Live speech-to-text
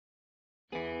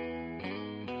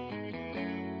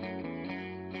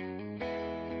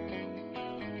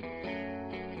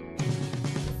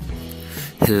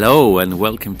Hello and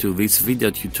welcome to this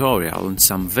video tutorial on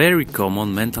some very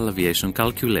common mental aviation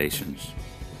calculations.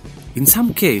 In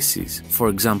some cases, for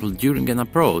example during an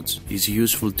approach, it's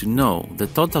useful to know the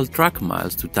total track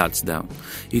miles to touchdown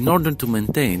in order to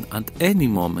maintain at any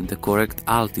moment the correct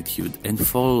altitude and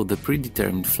follow the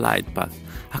predetermined flight path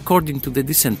according to the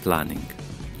descent planning.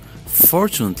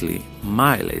 Fortunately,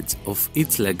 mileage of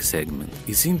each leg segment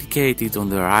is indicated on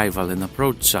the arrival and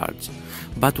approach charts,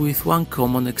 but with one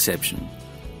common exception: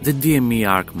 the DME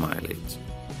arc mileage.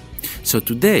 So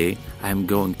today I am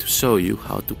going to show you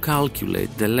how to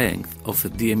calculate the length of a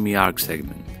DME arc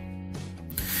segment.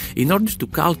 In order to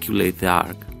calculate the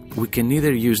arc, we can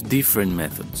either use different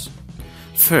methods.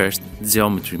 First,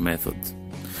 geometry method.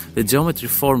 The geometry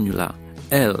formula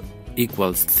L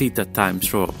equals theta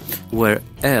times rho, where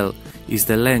L is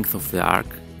the length of the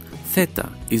arc, theta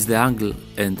is the angle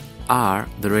and r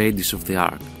the radius of the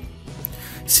arc.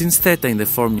 Since theta in the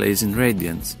formula is in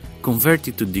radians,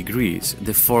 converted to degrees,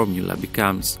 the formula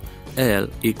becomes L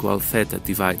equals theta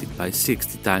divided by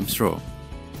 60 times rho.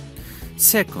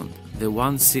 Second, the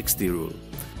 160 rule.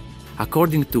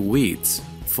 According to Witts,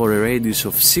 for a radius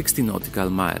of 60 nautical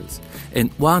miles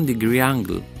and 1 degree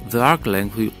angle, the arc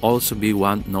length will also be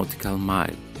 1 nautical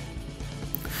mile.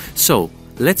 So,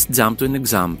 let's jump to an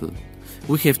example.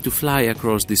 We have to fly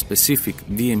across the specific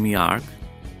DME arc.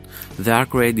 The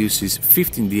arc radius is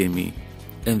 15 DME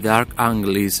and the arc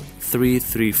angle is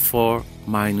 334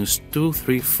 minus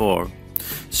 234,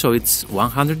 so it's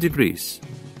 100 degrees.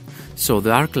 So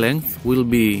the arc length will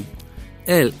be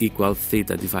L equals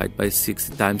theta divided by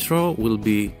 60 times rho will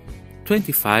be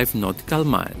 25 nautical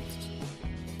miles.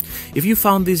 If you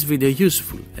found this video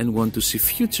useful and want to see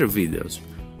future videos,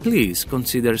 please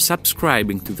consider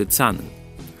subscribing to the channel.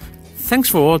 Thanks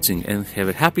for watching and have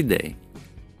a happy day!